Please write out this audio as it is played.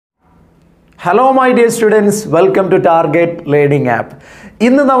Hello my dear students, welcome to Target Learning App.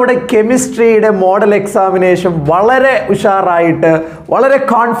 ഇന്ന് നമ്മുടെ കെമിസ്ട്രിയുടെ model examination വളരെ ഉഷാറായിട്ട് വളരെ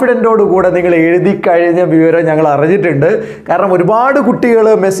കോൺഫിഡൻറ്റോട് കൂടെ നിങ്ങൾ എഴുതി കഴിഞ്ഞ വിവരം ഞങ്ങൾ അറിഞ്ഞിട്ടുണ്ട്. കാരണം ഒരുപാട് കുട്ടികൾ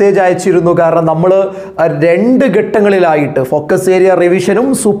മെസ്സേജ് അയച്ചിരുന്നു. കാരണം നമ്മൾ രണ്ട് ഘട്ടങ്ങളിലായിട്ട് ഫോക്കസ് ഏരിയ റിവിഷനും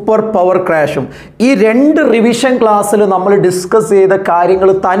സൂപ്പർ പവർ ക്രാഷും ഈ രണ്ട് റിവിഷൻ ക്ലാസ്സിൽ നമ്മൾ ഡിസ്കസ് ചെയ്ത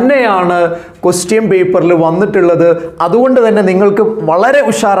കാര്യങ്ങൾ തന്നെയാണ് ക്വസ്റ്റ്യൻ പേപ്പറിൽ വന്നിട്ടുള്ളത്. അതുകൊണ്ട് തന്നെ നിങ്ങൾക്ക് വളരെ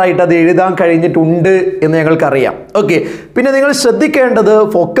ഉഷാറായിട്ട് അത് എഴുതാൻ കഴിഞ്ഞിട്ടുണ്ട് എന്ന് ഞങ്ങൾക്കറിയാം. ഓക്കെ, പിന്നെ നിങ്ങൾ ശ്രദ്ധിക്കേണ്ടത്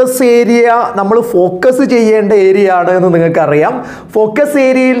ഫോക്കസ് ഏരിയ നമ്മൾ ഫോക്കസ് ചെയ്യേണ്ട ഏരിയ ആണ് എന്ന് നിങ്ങൾക്കറിയാം. ഫോക്കസ്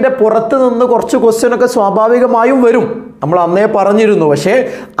ഏരിയയുടെ പുറത്ത് നിന്ന് കുറച്ച് ക്വസ്റ്റ്യൻ ഒക്കെ സ്വാഭാവികമായും വരും, നമ്മൾ അന്നേ പറഞ്ഞിരുന്നു. പക്ഷേ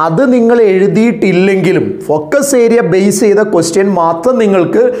അത് നിങ്ങൾ എഴുതിയിട്ടില്ലെങ്കിലും ഫോക്കസ് ഏരിയ ബേസ് ചെയ്ത ക്വസ്റ്റ്യൻ മാത്രം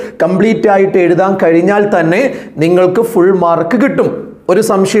നിങ്ങൾക്ക് കംപ്ലീറ്റ് ആയിട്ട് എഴുതാൻ കഴിഞ്ഞാൽ തന്നെ നിങ്ങൾക്ക് ഫുൾ മാർക്ക് കിട്ടും. ഒരു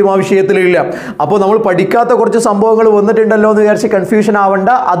സംശയം ആ വിഷയത്തിലില്ല. അപ്പോൾ നമ്മൾ പഠിക്കാത്ത കുറച്ച് സംഭവങ്ങൾ വന്നിട്ടുണ്ടല്ലോ എന്ന് വിചാരിച്ച് കൺഫ്യൂഷൻ ആവണ്ട,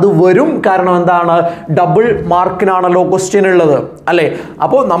 അത് വരും. കാരണം എന്താണ്, ഡബിൾ മാർക്കിനാണല്ലോ ക്വസ്റ്റ്യൻ ഉള്ളത് അല്ലേ.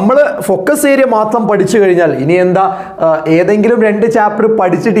 അപ്പോൾ നമ്മൾ ഫോക്കസ് ഏരിയ മാത്രം പഠിച്ചു കഴിഞ്ഞാൽ ഇനി എന്താ, ഏതെങ്കിലും രണ്ട് ചാപ്റ്റർ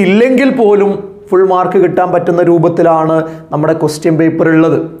പഠിച്ചിട്ടില്ലെങ്കിൽ പോലും ഫുൾ മാർക്ക് കിട്ടാൻ പറ്റുന്ന രൂപത്തിലാണ് നമ്മുടെ ക്വസ്റ്റ്യൻ പേപ്പർ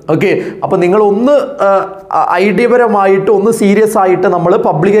ഉള്ളത്. ഓക്കെ, അപ്പോൾ നിങ്ങൾ ഒന്ന് ഐഡിയപരമായിട്ട് ഒന്ന് സീരിയസ് ആയിട്ട് നമ്മൾ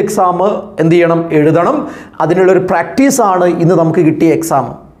പബ്ലിക് എക്സാം എന്ത് ചെയ്യണം, എഴുതണം. അതിനുള്ളൊരു പ്രാക്ടീസാണ് ഇന്ന് നമുക്ക് കിട്ടിയ എക്സാം.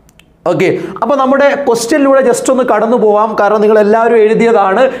 ഓക്കെ, അപ്പോൾ നമ്മുടെ ക്വസ്റ്റ്യനിലൂടെ ജസ്റ്റ് ഒന്ന് കടന്നു പോവാം. കാരണം നിങ്ങൾ എല്ലാവരും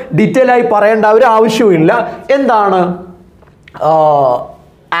എഴുതിയതാണ്, ഡീറ്റെയിൽ ആയി പറയേണ്ട ഒരു ആവശ്യമില്ല. എന്താണ്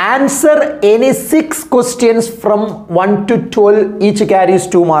answer any 6 questions from 1 to 12 each carries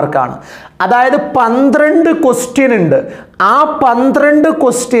 2 മാർക്കാണ്. അതായത് 12 ക്വസ്റ്റ്യൻ ഉണ്ട്. ആ 12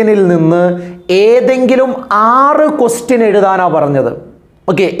 ക്വസ്റ്റ്യനിൽ നിന്ന് ഏതെങ്കിലും 6 ക്വസ്റ്റ്യൻ എഴുതാനാണ് പറഞ്ഞത്.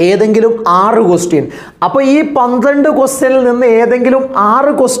 ഓക്കെ, ഏതെങ്കിലും 6 ക്വസ്റ്റ്യൻ. അപ്പോൾ ഈ 12 ക്വസ്റ്റ്യനിൽ നിന്ന് ഏതെങ്കിലും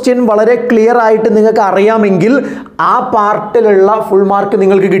 6 ക്വസ്റ്റ്യൻ വളരെ ക്ലിയർ ആയിട്ട് നിങ്ങൾക്ക് അറിയാമെങ്കിൽ ആ പാർട്ടിലുള്ള ഫുൾ മാർക്ക്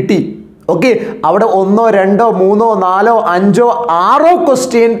നിങ്ങൾക്ക് കിട്ടി. ഓക്കെ, അവിടെ 1, 2, 3, 4, 5, 6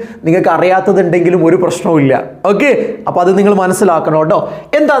 ക്വസ്റ്റ്യൻ നിങ്ങൾക്ക് അറിയാത്തതുണ്ടെങ്കിലും ഒരു പ്രശ്നവും. ഓക്കെ, അപ്പോൾ അത് നിങ്ങൾ മനസ്സിലാക്കണം കേട്ടോ.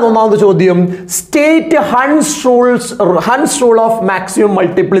 എന്താണ് ഒന്നാമത്തെ ചോദ്യം? State Hund's rule of maximum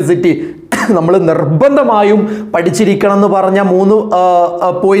multiplicity. നമ്മൾ നിർബന്ധമായും പഠിച്ചിരിക്കണം എന്ന് പറഞ്ഞ 3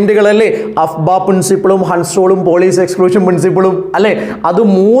 പോയിന്റുകളല്ലേ, അഫ്ബ പ്രിൻസിപ്പിളും ഹൺസ് റൂളും പോളീസ് എക്സ്ക്ലൂഷൻ പ്രിൻസിപ്പിളും അല്ലേ. അത്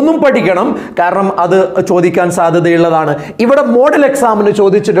 3ഉം പഠിക്കണം, കാരണം അത് ചോദിക്കാൻ സാധ്യതയുള്ളതാണ്. ഇവിടെ മോഡൽ എക്സാമിന്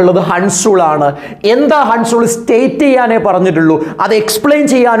ചോദിച്ചിട്ടുള്ളത് ഹൺസ് റൂൾ ആണ്. എന്താ ഹൺസ് റൂൾ? സ്റ്റേറ്റ് ചെയ്യാനേ പറഞ്ഞിട്ടുള്ളൂ, അത് എക്സ്പ്ലെയിൻ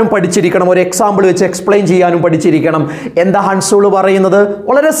ചെയ്യാനും പഠിച്ചിരിക്കണം. ഒരു എക്സാമ്പിൾ വെച്ച് എക്സ്പ്ലെയിൻ ചെയ്യാനും പഠിച്ചിരിക്കണം. എന്താ ഹൺസ് റൂൾ പറയുന്നത്?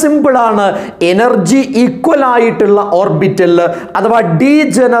 വളരെ സിമ്പിൾ ആണ്. എനർജി ഈക്വൽ ആയിട്ടുള്ള ഓർബിറ്റൽ അഥവാ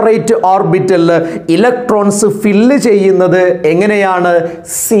ഡീജനറേറ്റ് ഓർബിറ്റൽ ഇലക്ട്രോൺസ് ഫില്ല് ചെയ്യുന്നത് എങ്ങനെയാണ്?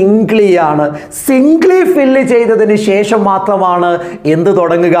 സിംഗ്ലി ആണ്. സിംഗ്ലി ഫില്ല് ചെയ്തതിന് ശേഷം മാത്രമാണ് എന്ത്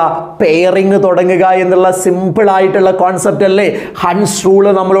തുടങ്ങുക? പെയറിങ് തുടങ്ങുക എന്നുള്ള സിമ്പിൾ ആയിട്ടുള്ള കോൺസെപ്റ്റ് അല്ലേ ഹൺസ് റൂൾ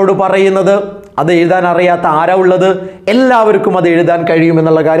നമ്മളോട് പറയുന്നത്. അത് എഴുതാൻ അറിയാത്ത ആരാ ഉള്ളത്? എല്ലാവർക്കും അത് എഴുതാൻ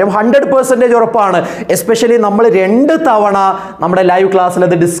കഴിയുമെന്നുള്ള കാര്യം 100% ഉറപ്പാണ്. എസ്പെഷ്യലി നമ്മൾ 2 തവണ നമ്മുടെ ലൈവ് ക്ലാസ്സിൽ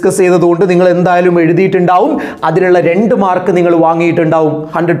അത് ഡിസ്കസ് ചെയ്തതുകൊണ്ട് നിങ്ങൾ എന്തായാലും എഴുതിയിട്ടുണ്ടാവും. അതിനുള്ള 2 മാർക്ക് നിങ്ങൾ വാങ്ങിയിട്ടുണ്ടാവും,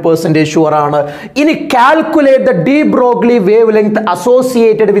 100% ഷുവർ ആണ്. ഇനി calculate the D Broglie wave length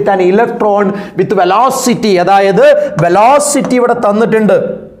associated with an electron with velocity. അതായത് വെലോസിറ്റി ഇവിടെ തന്നിട്ടുണ്ട്.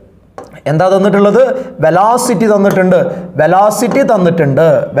 എന്താ തന്നിട്ടുള്ളത്? വെലോസിറ്റി തന്നിട്ടുണ്ട്.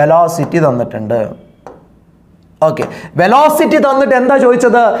 ഓക്കെ, വെലോസിറ്റി തന്നിട്ട് എന്താ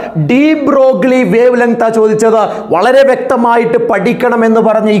ചോദിച്ചത്? ഡി ബ്രോഗ്ലി വേവ് ലെങ്ത് ആ ചോദിച്ചത്. വളരെ വ്യക്തമായിട്ട് പഠിക്കണം എന്ന്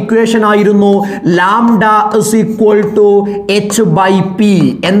പറഞ്ഞ ഇക്വേഷൻ ആയിരുന്നു lambda is equal to H by P.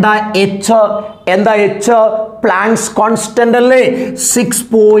 എന്താ എച്ച്? പ്ലാങ്ക്സ് കോൺസ്റ്റന്റ് അല്ലേ.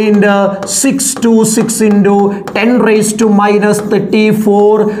 6.626 into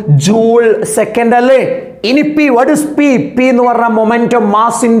 10⁻⁻34 ജൂൾ സെക്കൻഡ് അല്ലേ. ഇനി P, what is P? P എന്ന് പറഞ്ഞ മൊമെന്റം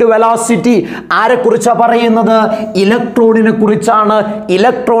മാസ് ഇൻറ്റു വെലോസിറ്റി. ആരെ കുറിച്ചാണ് പറയുന്നത്? ഇലക്ട്രോണിനെ കുറിച്ചാണ്.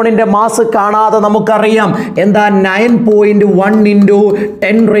 ഇലക്ട്രോണിന്റെ മാസ് കാണാതെ നമുക്കറിയാം എന്താ? 9.1 into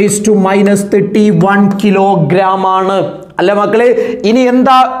 10⁻⁻31 കിലോഗ്രാം ആണ് അല്ല മക്കളെ. ഇനി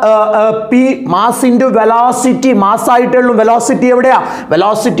എന്താ P? Mass into velocity. Mass ആയിട്ടുള്ളൂ. വെലോസിറ്റി എവിടെയാ?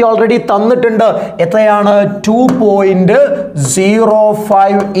 വെലോസിറ്റി ഓൾറെഡി തന്നിട്ടുണ്ട്. എത്രയാണ്?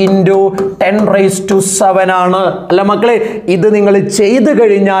 2.05 into 10⁻⁷ ആണ് അല്ല മക്കളെ. ഇത് നിങ്ങൾ ചെയ്ത്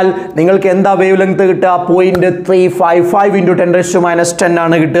കഴിഞ്ഞാൽ നിങ്ങൾക്ക് എന്താ വേവ് ലെങ്ത് കിട്ടുക? 0.355 into 10⁻10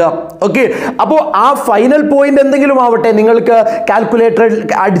 ആണ് കിട്ടുക. ഓക്കെ, അപ്പോൾ ആ ഫൈനൽ പോയിന്റ് എന്തെങ്കിലും ആവട്ടെ, നിങ്ങൾക്ക് കാൽക്കുലേറ്റർ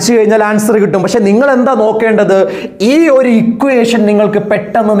അടിച്ചു കഴിഞ്ഞാൽ ആൻസർ കിട്ടും. പക്ഷെ നിങ്ങൾ എന്താ നോക്കേണ്ടത്? ഈ ഒരു ഇക്വേഷൻ നിങ്ങൾക്ക്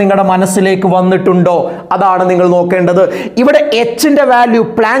പെട്ടെന്ന് നിങ്ങളുടെ മനസ്സിലേക്ക് വന്നിട്ടുണ്ടോ? അതാണ് നിങ്ങൾ നോക്കേണ്ടത്. ഇവിടെ എച്ചിന്റെ വാല്യൂ,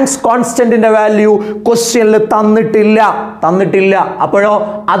 പ്ലാങ്ക്സ് കോൺസ്റ്റന്റിന്റെ വാല്യൂ ക്വസ്റ്റ്യനിൽ തന്നിട്ടില്ല. അപ്പോഴോ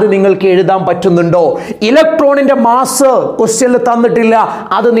അത് നിങ്ങൾക്ക് എഴുതാൻ പറ്റുന്നുണ്ടോ? ഇലക്ട്രോണിന്റെ മാസ് ക്വസ്റ്റ്യനിൽ തന്നിട്ടില്ല,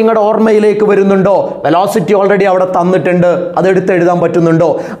 അത് നിങ്ങളുടെ ഓർമ്മയിലേക്ക് വരുന്നുണ്ടോ? വെലോസിറ്റി ഓൾറെഡി അവിടെ തന്നിട്ടുണ്ട്, അത് എടുത്ത് എഴുതാൻ പറ്റുന്നുണ്ടോ?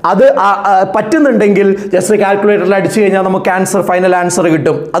 അത് പറ്റുന്നുണ്ടെങ്കിൽ ജസ്റ്റ് കാൽക്കുലേറ്ററിൽ അടിച്ചു കഴിഞ്ഞാൽ നമുക്ക് ഫൈനൽ ആൻസർ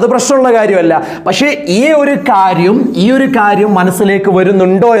കിട്ടും. അത് പ്രശ്നമുള്ള കാര്യമല്ല. പക്ഷേ ഈ ഒരു കാര്യം മനസ്സിലേക്ക്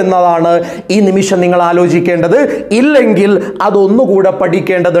വരുന്നുണ്ടോ എന്നതാണ് ഈ നിമിഷം നിങ്ങൾ ആലോചിക്കേണ്ടത്. ഇല്ലെങ്കിൽ അതൊന്നുകൂടെ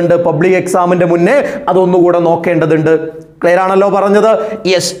പഠിക്കേണ്ടതുണ്ട്. പബ്ലിക് എക്സാമിന്റെ മുന്നേ അതൊന്നുകൂടെ നോക്കേണ്ടതുണ്ട്. ക്ലിയർ ആണല്ലോ പറഞ്ഞത്?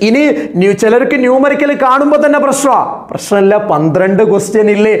 യെസ്. ഇനി ചിലർക്ക് ന്യൂമറിക്കൽ കാണുമ്പോൾ തന്നെ പ്രശ്നമില്ല. 12 ക്വസ്റ്റ്യൻ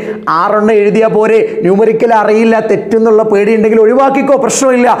ഇല്ലേ, 6 എഴുതിയാൽ പോരെ. ന്യൂമറിക്കൽ അറിയില്ല, തെറ്റെന്നുള്ള പേടിയുണ്ടെങ്കിൽ ഒഴിവാക്കിക്കോ,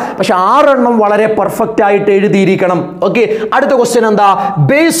 പ്രശ്നമില്ല. പക്ഷെ 6 വളരെ പെർഫെക്റ്റ് ആയിട്ട് എഴുതിയിരിക്കണം. ഓക്കെ, അടുത്ത ക്വസ്റ്റ്യൻ എന്താ?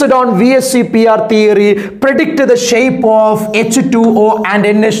 Based on VSEPR theory predict the shape of H2O and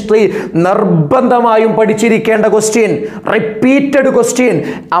NH3. നിർബന്ധമായും പഠിച്ചിരിക്കേണ്ട question, repeated question.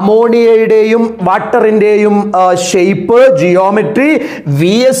 അമോണിയയുടെയും വാട്ടറിന്റെയും shape, geometry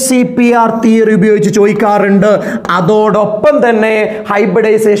VSEPR theory ഉപയോഗിച്ച് ചോദിക്കാറുണ്ട്. അതോടൊപ്പം തന്നെ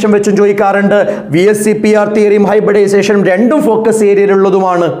ഹൈബ്രിഡൈസേഷൻ വെച്ചും ചോദിക്കാറുണ്ട്. VSEPR തിയറിയും ഹൈബ്രിഡൈസേഷനും രണ്ടും ഫോക്കസ്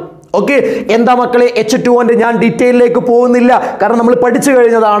ഏരിയയിലുള്ളതുമാണ്. ഓക്കെ, എന്താ മക്കളെ H2O ഞാൻ ഡീറ്റെയിലേക്ക് പോകുന്നില്ല, കാരണം നമ്മൾ പഠിച്ചു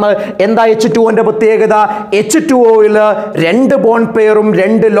കഴിഞ്ഞതാണ്. എന്താ H2O പ്രത്യേകത? H2Oയിൽ 2 bond പെയറും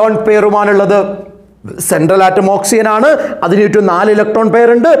 2 loan പെയറുമാണുള്ളത്. Central atom oxygen ആണ്, അതിന് ചുറ്റും 4 ഇലക്ട്രോൺ പെയർ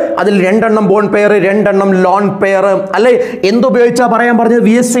ഉണ്ട്. അതിൽ 2 ബോണ്ട് പെയർ, 2 ലോൺ പെയർ. അല്ലേ, എന്തുപയോഗിച്ചാ പറയാൻ പറഞ്ഞത്?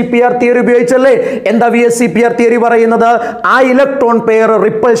 VSEPR theory ഉപയോഗിച്ചല്ലേ. എന്താ VSEPR തിയറി പറയുന്നത്? ആ ഇലക്ട്രോൺ പെയർ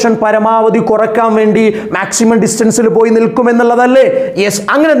റിപ്പൽഷൻ പരമാവധി കുറയ്ക്കാൻ വേണ്ടി മാക്സിമം ഡിസ്റ്റൻസിൽ പോയി നിൽക്കും എന്നുള്ളതല്ലേ. യെസ്,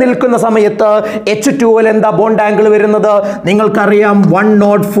 അങ്ങനെ നിൽക്കുന്ന സമയത്ത് H2Oയിൽ എന്താ ബോണ്ട് ആംഗിൾ വരുന്നത്? നിങ്ങൾക്കറിയാം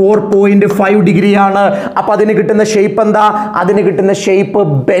 104.5 ഡിഗ്രിയാണ്. അപ്പൊ അതിന് കിട്ടുന്ന ഷേപ്പ് എന്താ? അതിന് കിട്ടുന്ന ഷേപ്പ്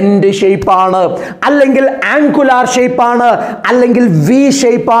ബെൻഡ് ഷേപ്പാണ്, അല്ലെങ്കിൽ ആംഗുലാർ ഷേപ്പ് ആണ്, അല്ലെങ്കിൽ V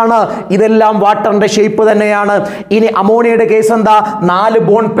ഷേപ്പ് ആണ്. ഇതെല്ലാം വാട്ടറിന്റെ ഷേപ്പ് തന്നെയാണ്. ഇനി അമോണിയയുടെ കേസ് എന്താ? 4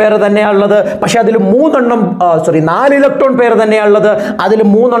 ബോണ്ട് പെയർ തന്നെയാണുള്ളത്. പക്ഷെ അതിൽ 4 ഇലക്ട്രോൺ പെയർ തന്നെയാണുള്ളത്. അതിൽ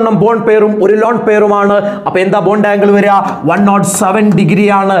 3 ബോണ്ട് പെയറും 1 ലോൺ പെയറുമാണ്. അപ്പൊ എന്താ ബോണ്ട് ആംഗിൾ വരിക? 107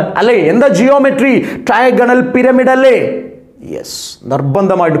 ഡിഗ്രിയാണ്. അല്ലേ? എന്താ ജിയോമെട്രി? ട്രയഗണൽ പിരമിഡ് അല്ലേ? യെസ്,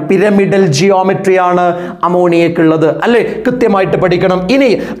 നിർബന്ധമായിട്ട് പിരമിഡൽ ജിയോമെട്രി ആണ് അമോണിയക്കുള്ളത്. അല്ലേ? കൃത്യമായിട്ട് പഠിക്കണം. ഇനി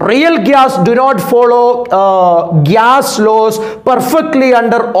real gas do not follow gas loss perfectly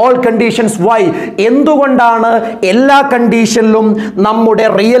under all conditions. Y? എന്തുകൊണ്ടാണ് എല്ലാ കണ്ടീഷനിലും നമ്മുടെ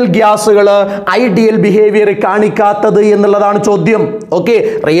റിയൽ ഗ്യാസുകൾ ഐഡിയൽ ബിഹേവിയർ കാണിക്കാത്തത് എന്നുള്ളതാണ് ചോദ്യം. Okay,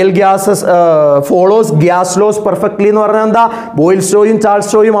 real gases follows gas loss perfectly എന്ന് പറഞ്ഞാൽ എന്താ? ബോയിൽസ് ലോയും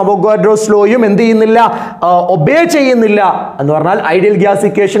ചാൾസ് ലോയും അവോഗാഡ്രോസ് ലോയും എന്ത് ചെയ്യുന്നില്ല? ഒബേ ചെയ്യുന്നില്ല എന്ന് പറഞ്ഞാൽ ഐഡിയൽ ഗ്യാസ്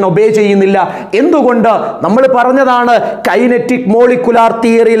ഇക്വേഷൻ ഒബേ ചെയ്യുന്നില്ല. എന്തുകൊണ്ട്? നമ്മൾ പറഞ്ഞതാണ് കൈനറ്റിക് മോളിക്കുലാർ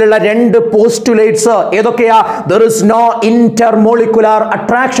തിയറിയിലുള്ള 2 പോസ്റ്റുലേറ്റ്സ് ഏതൊക്കെയാ? there is no intermolecular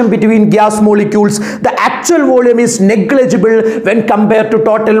attraction between gas molecules, the actual volume is negligible when compared to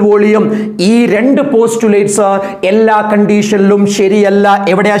total volume. ഈ 2 പോസ്റ്റുലേറ്റ്സ് എല്ലാ കണ്ടീഷനിലും ശരിയല്ല.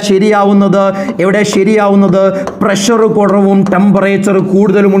 എവിടെയാ ശരിയാവുന്നത്? പ്രഷർ കുറവും ടെമ്പറേച്ചർ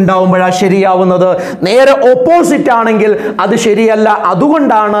കൂടുതലും ഉണ്ടാവുമ്പോഴാണ് ശരിയാവുന്നത്. നേരെ ഓപ്പോസിറ്റ് ആണെങ്കിൽ അത് ശരിയല്ല.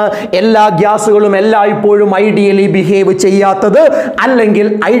 അതുകൊണ്ടാണ് എല്ലാ ഗ്യാസുകളും എല്ലായ്പ്പോഴും ഐഡിയലി ബിഹേവ് ചെയ്യാത്തത്, അല്ലെങ്കിൽ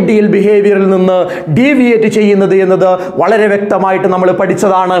ഐഡിയൽ ബിഹേവിയറിൽ നിന്ന് ഡീവിയേറ്റ് ചെയ്യുന്നത് എന്നത് വളരെ വ്യക്തമായിട്ട് നമ്മൾ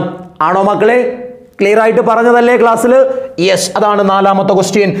പഠിച്ചതാണ്. ആണോ മക്കളെ? ക്ലിയർ ആയിട്ട് പറഞ്ഞതല്ലേ ക്ലാസ്സിൽ? യെസ്, അതാണ് 4ാമത്തെ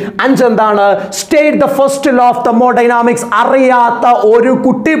ക്വസ്റ്റ്യൻ. 5 എന്താണ്? State the first law of thermodynamics. അറിയാത്ത ഒരു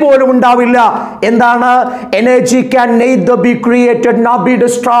കുട്ടി പോലും ഉണ്ടാവില്ല. എന്താണ്? Energy can neither be created nor B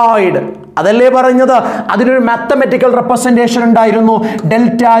destroyed. അതല്ലേ പറഞ്ഞത്? അതിനൊരു മാത്തമെറ്റിക്കൽ റെപ്രസെന്റേഷൻ ഉണ്ടായിരുന്നു.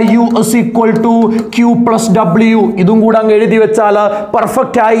 Delta U is equal to Q plus W. ഇതും കൂടെ അങ്ങ് എഴുതി വെച്ചാൽ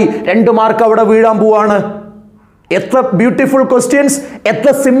പെർഫെക്റ്റ് ആയി. 2 മാർക്ക് അവിടെ വീഴാൻ പോവാണ്. എത്ര ബ്യൂട്ടിഫുൾ ക്വസ്റ്റ്യൻസ്, എത്ര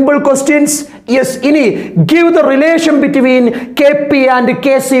സിമ്പിൾ ക്വസ്റ്റ്യൻസ്. യെസ്, ഇനി give the relation between KP and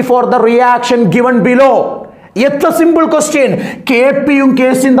KC for the reaction given below. എത്ര സിമ്പിൾ ക്വസ്റ്റ്യൻ. KP യും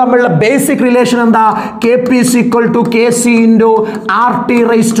KC യും തമ്മിലുള്ള ബേസിക് റിലേഷൻ എന്താ? KP is equal to KC into RT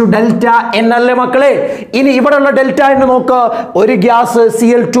raised to delta N അല്ലേ മക്കളെ? ഇനി ഇവിടെയുള്ള ഡെൽറ്റ എന്ന് നോക്ക്. ഒരു ഗ്യാസ്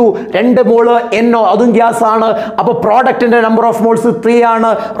Cl2 2 മോള് NO, അതും ഗ്യാസ് ആണ്. അപ്പൊ പ്രോഡക്റ്റിന്റെ നമ്പർ ഓഫ് മോൾസ് 3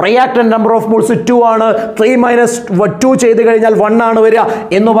 ആണ്, റിയാക്ടന്റ് നമ്പർ ഓഫ് മോൾസ് 2 ആണ്. 3 - 2 ചെയ്ത് കഴിഞ്ഞാൽ 1 ആണ് വരിക.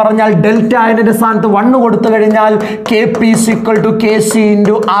 എന്ന് പറഞ്ഞാൽ ഡെൽറ്റ Nന്റെ സ്ഥാനത്ത് 1 കൊടുത്തു കഴിഞ്ഞാൽ KP is equal to KC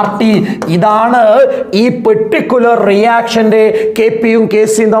into RT. ഇതാണ് ഈ പെർട്ടിക്കുലർ റിയാക്ഷന്റെ KP യും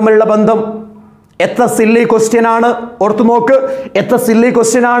KC യും തമ്മിലുള്ള ബന്ധം. എത്ര സില്ലി ക്വസ്റ്റ്യൻ ആണ്, ഓർത്തു നോക്ക്, എത്ര സില്ലി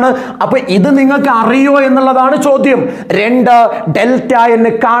ക്വസ്റ്റ്യൻ ആണ്. അപ്പൊ ഇത് നിങ്ങൾക്ക് അറിയോ എന്നുള്ളതാണ് ചോദ്യം. 2 ഡെൽറ്റ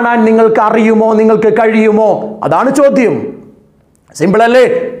എന്ന് കാണാൻ നിങ്ങൾക്ക് അറിയുമോ, നിങ്ങൾക്ക് കഴിയുമോ, അതാണ് ചോദ്യം. സിമ്പിൾ അല്ലേ?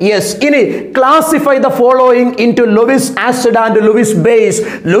 യെസ്. ഇനി classify the following into Luis acid and Luis base.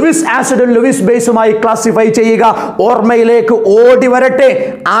 Luis ആസിഡും ലൂയിസ് ബേസുമായി ക്ലാസിഫൈ ചെയ്യുക. ഓർമ്മയിലേക്ക് ഓടി വരട്ടെ.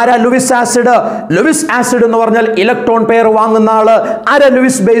 ആരാ ലൂയിസ് ആസിഡ്? ലൂയിസ് ആസിഡ് എന്ന് പറഞ്ഞാൽ ഇലക്ട്രോൺ പെയർ വാങ്ങുന്ന ആള്. ആരാ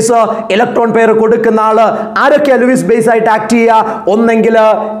ലൂയിസ് ബേസ്? ഇലക്ട്രോൺ പെയർ കൊടുക്കുന്ന ആള്. ആരൊക്കെയാ ലൂയിസ് ബേസ് ആയിട്ട് ആക്ട് ചെയ്യുക? ഒന്നെങ്കിൽ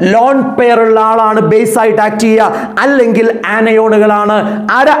ലോൺ പെയർ ഉള്ള ആളാണ് ബേസ് ആയിട്ട് ആക്ട് ചെയ്യുക, അല്ലെങ്കിൽ ആനയോണുകളാണ്.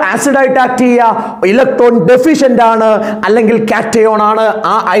 ആരാ ആസിഡ് ആയിട്ട് ആക്ട് ചെയ്യുക? ഇലക്ട്രോൺ ഡെഫിഷ്യന്റ് ആണ്, അല്ലെങ്കിൽ ആണ്.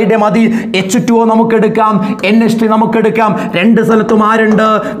 ആ ഐഡിയ മതി. H2O നമുക്ക് എടുക്കാം, NH3 നമുക്ക് എടുക്കാം. രണ്ട് സ്ഥലത്തും ആരുണ്ട്?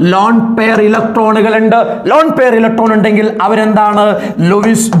 ലോൺ പെയർ ഇലക്ട്രോണുകൾ ഉണ്ട്. ലോൺ പെയർ ഇലക്ട്രോൺ ഉണ്ടെങ്കിൽ അവരെന്താണ്?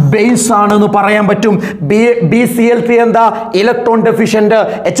 ലൂയിസ് ബേസ് ആണെന്ന് പറയാൻ പറ്റും. BCl3 എന്താ? Electron deficient.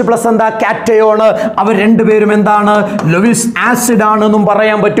 H+ എന്താ? കാറ്റയോൺ. അവർ രണ്ടുപേരും എന്താണ്? ലൂയിസ് ആസിഡ് ആണെന്നും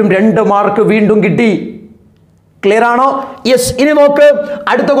പറയാൻ പറ്റും. 2 മാർക്ക് വീണ്ടും കിട്ടി. ക്ലിയർ ആണോ? യെസ്. ഇനി നോക്ക്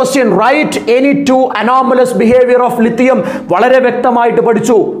അടുത്ത question. Right any 2 anomalous behaviour of lithium. വളരെ വ്യക്തമായിട്ട്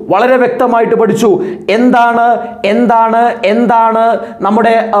പഠിച്ചു, വളരെ വ്യക്തമായിട്ട് പഠിച്ചു. എന്താണ് എന്താണ് എന്താണ്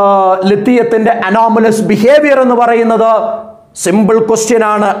നമ്മുടെ ലിത്തിയത്തിന്റെ അനോമലസ് ബിഹേവിയർ എന്ന് പറയുന്നത്? സിമ്പിൾ ക്വസ്റ്റ്യൻ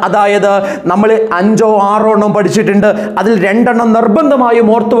ആണ്. അതായത് നമ്മൾ 5 or 6 എണ്ണം പഠിച്ചിട്ടുണ്ട്. അതിൽ 2 എണ്ണം നിർബന്ധമായും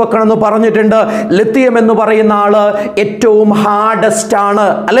ഓർത്തു വെക്കണം എന്ന് പറഞ്ഞിട്ടുണ്ട്. ലിത്തിയം എന്ന് പറയുന്ന ആള് ഏറ്റവും ഹാർഡസ്റ്റ് ആണ്,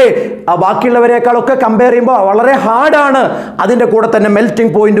 അല്ലേ? ബാക്കിയുള്ളവരെക്കാളൊക്കെ കമ്പയർ ചെയ്യുമ്പോൾ വളരെ ഹാർഡാണ്. അതിൻ്റെ കൂടെ തന്നെ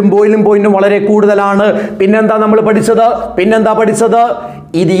മെൽറ്റിംഗ് പോയിന്റും ബോയിലിംഗ് പോയിന്റും വളരെ കൂടുതലാണ്. പിന്നെന്താ നമ്മൾ പഠിച്ചത്?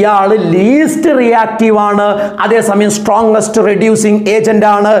 ഇയാള് ലീസ്റ്റ് റിയാക്റ്റീവ് ആണ്, അതേസമയം സ്ട്രോങ്സ്റ്റ് റെഡ്യൂസിങ് ഏജന്റ്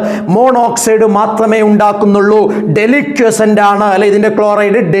ആണ്. മോണോക്സൈഡ് മാത്രമേ ഉണ്ടാക്കുന്നുള്ളൂ. ഡെലിക്വസന്റ് ആണ്, അല്ലെ? ഇതിന്റെ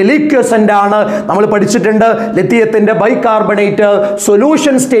ക്ലോറൈഡ് ഡെലിക്വസന്റ് ആണ്. നമ്മൾ പഠിച്ചിട്ടുണ്ട് ലിത്തിയത്തിന്റെ ബൈകാർബണേറ്റ്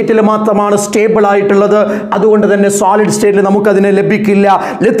സൊല്യൂഷൻ സ്റ്റേറ്റിൽ മാത്രമാണ് സ്റ്റേബിൾ ആയിട്ടുള്ളത്. അതുകൊണ്ട് തന്നെ സോളിഡ് സ്റ്റേറ്റിൽ നമുക്ക് അതിനെ ലഭിക്കില്ല.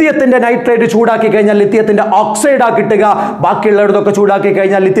 ലിത്തിയത്തിന്റെ നൈട്രേറ്റ് ചൂടാക്കി കഴിഞ്ഞാൽ ലിത്തിയത്തിന്റെ ഓക്സൈഡ് ആ കിട്ടുക. ബാക്കിയുള്ളവരതൊക്കെ ചൂടാക്കി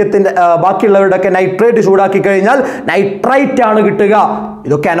കഴിഞ്ഞാൽ ബാക്കിയുള്ളവരുടെയൊക്കെ നൈട്രേറ്റ് ചൂടാക്കി കഴിഞ്ഞാൽ നൈട്രൈറ്റ് ആണ് കിട്ടുക.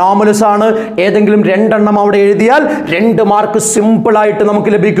 ഇതൊക്കെ അനോമലസ് ആണ്. ഏതെങ്കിലും 2 എണ്ണം അവിടെ എഴുതിയാൽ 2 മാർക്ക് സിമ്പിൾ ആയിട്ട് നമുക്ക്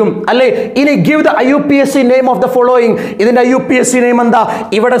ലഭിക്കും, അല്ലേ? ഇനി give the IUPAC name of the following. ഇതിന്റെ IUPAC നെയിം എന്താ?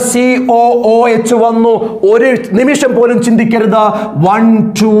 ഇവിടെ COOH വന്നു. ഒരു നിമിഷം പോലും ചിന്തിക്കരുത്. 1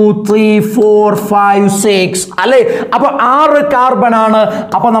 2 3 4 5 6, അല്ലേ? അപ്പൊ 6 കാർബൺ ആണ്.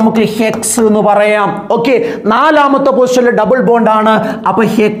 അപ്പൊ നമുക്ക് ഹെക്സ് എന്ന് പറയാം. ഓക്കെ. 4ാമത്തെ പൊസിഷനിൽ ഡബിൾ ബോണ്ട് ആണ്. അപ്പൊ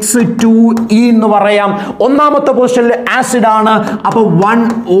Hex2E എന്ന് പറയാം. 1ാമത്തെ പൊസിഷനിൽ ആസിഡ് ആണ്. അപ്പൊ 1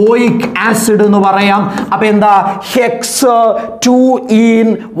 ഓയിക് ആസിഡ് എന്ന് പറയാം. അപ്പൊ എന്താ? Hex2E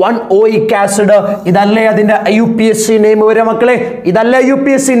 1 oic acid. ഇതല്ലേ അതിന്റെ IUPAC നെയിം വരിക മക്കളെ? ഇതല്ലേ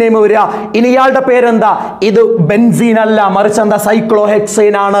IUPAC നെയിം വരിക? ഇനി ഇയാളുടെ പേരെന്താ? ഇത് ബെൻസീൻ അല്ല, മറിച്ച് എന്താ?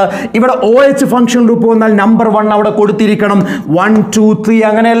 സൈക്ലോഹെക്സൈൻ ആണ്. ഇവിടെ OH ഫംഗ്ഷൻ ഗ്രൂപ്പ് വന്നാൽ നമ്പർ 1 അവിടെ കൊടുത്തിരിക്കണം. 1 2 3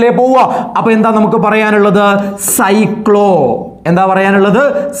 അങ്ങനെയല്ലേ പോവുക. അപ്പൊ എന്താ നമുക്ക് പറയാനുള്ളത്? സൈക്ലോ. എന്താ പറയാനുള്ളത്?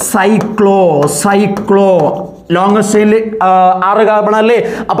 സൈക്ലോ. ലോങ്സ്റ്റ് ചെയിനിൽ 6 കാർബൺ അല്ലേ?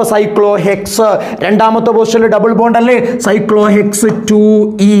 അപ്പൊ സൈക്ലോ ഹെക്സ്. 2ാമത്തെ പൊസിഷനിൽ ഡബിൾ ബോണ്ട് അല്ലേ? Cyclo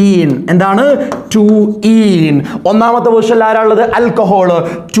Hex2E. എന്താണ്? 2E. 1ാമത്തെ പൊസിഷനിൽ ആരാളുള്ളത്? Alcohol.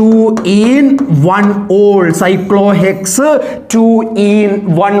 2E 1 all. Cyclo Hex2E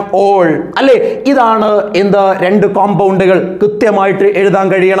 1 all, അല്ലേ? ഇതാണ് എന്ത്? 2 കോമ്പൗണ്ടുകൾ. കൃത്യമായിട്ട് എഴുതാൻ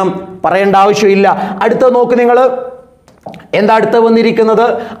കഴിയണം, പറയേണ്ട ആവശ്യമില്ല. അടുത്ത നോക്ക് നിങ്ങൾ. എന്താ അടുത്ത വന്നിരിക്കുന്നത്?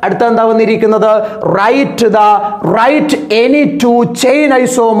 എന്താ വന്നിരിക്കുന്നത്? Right any 2 chain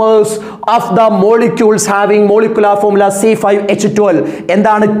isomers of the molecules having molecular formula C5H12.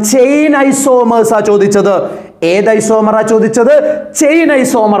 എന്താണ്? ചെയിൻ ഐസോമേഴ്സ് ആ ചോദിച്ചത്. ഏത് ഐസോമറാ ചോദിച്ചത്? ചെയിൻ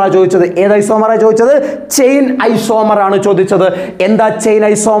ഐസോമറാ ചോദിച്ചത്. ഏത് ഐസോമറാ ചോദിച്ചത്? ചെയിൻ ഐസോമറാണ് ചോദിച്ചത്. എന്താ ചെയിൻ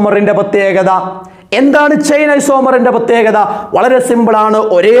ഐസോമറിന്റെ പ്രത്യേകത? എന്താണ് ചെയിൻ ഐസോമറിന്റെ പ്രത്യേകത? വളരെ സിമ്പിൾ ആണ്.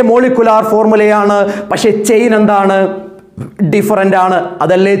 ഒരേ മോളിക്കുലാർ ഫോർമുലയാണ്, പക്ഷെ ചെയിൻ എന്താണ്? ഡിഫറന്റ് ആണ്.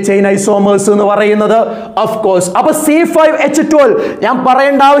 അതല്ലേ ചെയിൻ ഐസോമേഴ്സ് എന്ന് പറയുന്നത്? Of course. അപ്പൊ C5H12 ഞാൻ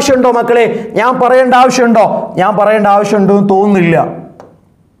പറയേണ്ട ആവശ്യമുണ്ടോ മക്കളെ? ഞാൻ പറയേണ്ട ആവശ്യമുണ്ടോ എന്ന് തോന്നുന്നില്ല.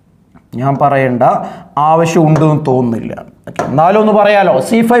 ഞാൻ പറയേണ്ട ആവശ്യമുണ്ടെന്ന് തോന്നുന്നില്ല. എന്നാലും ഒന്ന് പറയാലോ.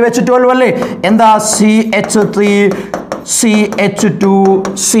 C5H12 അല്ലേ? എന്താ? CH3 CH2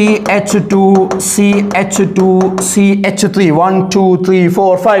 CH2 CH2 CH3 1 2 3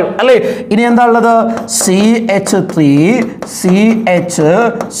 4 5, അല്ലേ? ഇനി എന്താ ഉള്ളത്? CH3 CH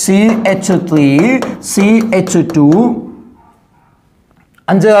CH3 CH2,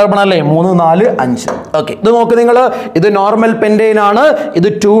 5 carbon അല്ലേ 3 4 5 ഓക്കെ ഇത് നോക്ക് നിങ്ങൾ ഇത് നോർമൽ പെൻറ്റെയ്ൻ ആണ് ഇത്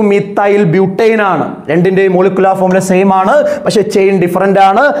 2 മിഥൈൽ ബ്യൂട്ടൈൻ ആണ് രണ്ടിന്റെയും മോളിക്യുലർ ഫോർമുല സെയിം ആണ് പക്ഷേ ചെയിൻ ഡിഫറന്റ്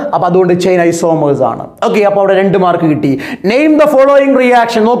ആണ് അപ്പോൾ അതുകൊണ്ട് ചെയിൻ ഐസോമേഴ്സ് ആണ് ഓക്കെ അപ്പോൾ അവിടെ 2 മാർക്ക് കിട്ടി നെയിം ദ ഫോളോയിങ്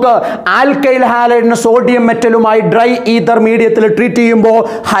റിയാക്ഷൻ നോക്ക് ആൽക്കൈൽ ഹാലൈഡിനെ സോഡിയം മെറ്റലുമായി ഡ്രൈ ഈതർ മീഡിയത്തിൽ ട്രീറ്റ് ചെയ്യുമ്പോൾ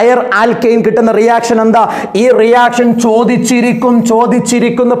ഹയർ ആൽക്കൈൻ കിട്ടുന്ന റിയാക്ഷൻ എന്താ ഈ റിയാക്ഷൻ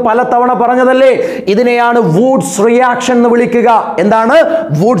ചോദിച്ചിരിക്കുന്നു പല തവണ പറഞ്ഞതല്ലേ ഇതിനെയാണ് വൂഡ്സ് റിയാക്ഷൻ എന്ന് വിളിക്കുക എന്താണ്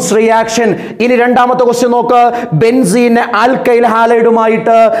വൂഡ്സ് റിയാക്ഷൻ ഇനി രണ്ടാമത്തെ ക്വസ്റ്റ്യൻ നോക്ക് ബെൻസീനെ ആൽക്കൈൽ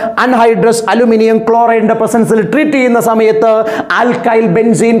ഹാലൈഡുമായിട്ട് അൺഹൈഡ്രസ് അലുമിനിയം ക്ലോറൈഡിന്റെ പ്രസൻസിൽ ട്രീറ്റ് ചെയ്യുന്ന സമയത്ത് ആൽക്കൈൽ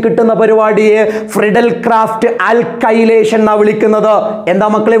ബെൻസീൻ കിട്ടുന്ന പരിപാടിയെ ഫ്രിഡൽ ക്രാഫ്റ്റ് ആൽക്കൈലേഷൻ എന്നാ വിളിക്കുന്നത് എന്താ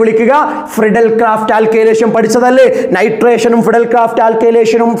മക്കളെ വിളിക്കുക Friedel craft alkylation പഠിച്ചതല്ലേ നൈട്രേഷനും Friedel craft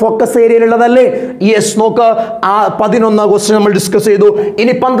ആൽക്കൈലേഷനും focus ഏരിയയിലുള്ളതല്ലേ yes നോക്ക് ആ 11ാം ക്വസ്റ്റ്യൻ നമ്മൾ ഡിസ്കസ് ചെയ്തു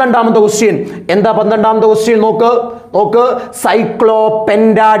ഇനി 12ാമത്തെ ക്വസ്റ്റ്യൻ എന്താ 12ാമത്തെ ക്വസ്റ്റ്യൻ നോക്ക്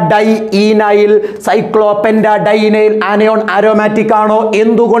സൈക്ലോപെൻറ്റാഡൈനൈൽ ആനയോൺ ആരോമാറ്റിക് ആണോ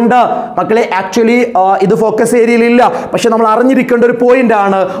എന്തുകൊണ്ട് മക്കളെ ആക്ച്വലി ഇത് ഫോക്കസ് ഏരിയയിൽ ഇല്ല പക്ഷെ നമ്മൾ അറിഞ്ഞിരിക്കേണ്ട ഒരു പോയിന്റ്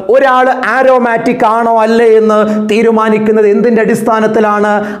ആണ് ഒരാൾ ആരോമാറ്റിക് ആണോ അല്ലേ എന്ന് തീരുമാനിക്കുന്നത് എന്തിന്റെ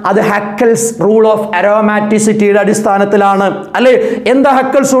അടിസ്ഥാനത്തിലാണ് അത് ഹക്കൽസ് റൂൾ ഓഫ് അരോമാറ്റിസിറ്റിയുടെ അടിസ്ഥാനത്തിലാണ് അല്ലേ എന്താ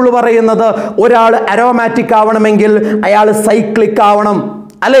ഹക്കൽസ് റൂൾ പറയുന്നത് ഒരാൾ അരോമാറ്റിക് ആവണമെങ്കിൽ അയാൾ സൈക്ലിക് ആവണം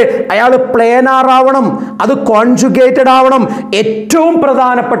അല്ലേ അയാൾ പ്ലേനാർ ആവണം അത് കോൺജുഗേറ്റഡ് ആവണം ഏറ്റവും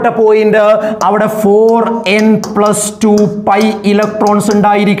പ്രധാനപ്പെട്ട പോയിന്റ് അവിടെ 4n+2 പൈ ഇലക്ട്രോൺസ്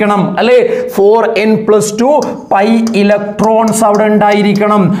ഉണ്ടായിരിക്കണം അല്ലേ 4n+2 പൈ ഇലക്ട്രോൺസ് അവിടെ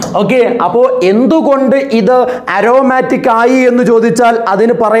ഉണ്ടായിരിക്കണം ഓക്കെ അപ്പോൾ എന്തുകൊണ്ട് ഇത് അരോമാറ്റിക് ആയി എന്ന് ചോദിച്ചാൽ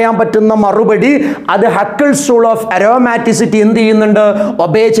അതിന് പറയാൻ പറ്റുന്ന മറുപടി അത് ഹക്കൽസ് റൂൾ ഓഫ് അരോമാറ്റിസിറ്റി എന്ത് ചെയ്യുന്നുണ്ട്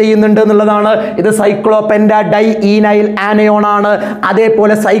ഒബേ ചെയ്യുന്നുണ്ട് എന്നുള്ളതാണ് ഇത് സൈക്ലോപെൻറ്റാഡൈനൈൽ ആനയോൺ ആണ് അതേപോലെ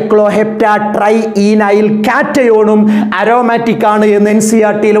സൈക്ലോഹെപ്റ്റാട്രൈനൈൽ കാറ്റയോണും അരോമാറ്റിക് ആണ് എന്ന്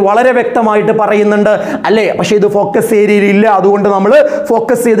NCERT-യിൽ വളരെ വ്യക്തമായിട്ട് പറയുന്നുണ്ട് അല്ലേ പക്ഷേ ഇത് ഫോക്കസ് ഏരിയയിൽ ഇല്ല അതുകൊണ്ട് നമ്മൾ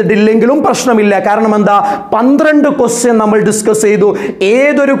ഫോക്കസ് ചെയ്തിട്ടില്ലെങ്കിലും പ്രശ്നമില്ല കാരണം എന്താ 12 ക്വസ്റ്റ്യൻ നമ്മൾ ഡിസ്കസ് ചെയ്തു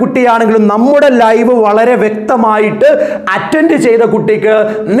ഏതൊരു കുട്ടിയാണെങ്കിലും നമ്മുടെ ലൈവ് വളരെ വ്യക്തമായിട്ട് അറ്റൻഡ് ചെയ്ത കുട്ടിക്ക്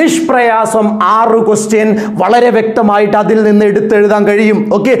നിഷ്പ്രയാസം 6 ക്വസ്റ്റ്യൻ വളരെ വ്യക്തമായിട്ട് അതിൽ നിന്ന് എടുത്തെഴുതാൻ കഴിയും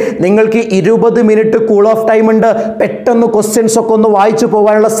ഓക്കെ നിങ്ങൾക്ക് 20 മിനിറ്റ് കൂൾ ഓഫ് ടൈം ഉണ്ട് പെട്ടെന്ന് ക്വസ്റ്റ്യൻസ് ഒക്കെ ഒന്ന് വായിച്ചു പോകാനുള്ള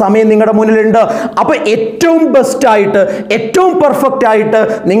സമയം നിങ്ങളുടെ മുന്നിലുണ്ട് അപ്പോൾ ഏറ്റവും ബെസ്റ്റ് ആയിട്ട് ഏറ്റവും പെർഫെക്റ്റ് ആയിട്ട്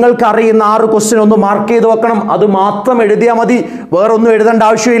നിങ്ങൾക്ക് അറിയുന്ന 6 ക്വസ്റ്റ്യൻ ഒന്ന് മാർക്ക് ചെയ്ത് വെക്കണം അത് മാത്രം എഴുതിയാൽ മതി വേറൊന്നും എഴുതേണ്ട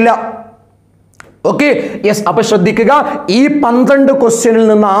ആവശ്യമില്ല ഓക്കെ യെസ് അപ്പോൾ ശ്രദ്ധിക്കുക ഈ 12 ക്വസ്റ്റ്യനിൽ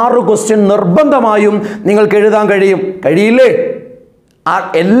നിന്ന് 6 ക്വസ്റ്റ്യൻ നിർബന്ധമായും നിങ്ങൾക്ക് എഴുതാൻ കഴിയില്ലേ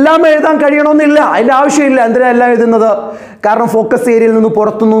എല്ലാം എഴുതാൻ കഴിയണമെന്നില്ല അതിൻ്റെ ആവശ്യമില്ല എന്തിനാ എല്ലാം എഴുതുന്നത് കാരണം ഫോക്കസ് ഏരിയയിൽ നിന്ന്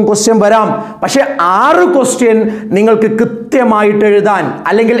പുറത്തുനിന്നും ക്വസ്റ്റ്യൻ വരാം പക്ഷെ 6 ക്വസ്റ്റ്യൻ നിങ്ങൾക്ക് കൃത്യമായിട്ട് എഴുതാൻ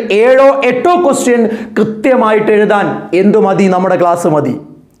അല്ലെങ്കിൽ 7 8 ക്വസ്റ്റ്യൻ കൃത്യമായിട്ട് എഴുതാൻ എന്തു മതി നമ്മുടെ ക്ലാസ് മതി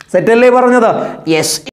സെറ്റല്ലേ പറഞ്ഞത് യെസ്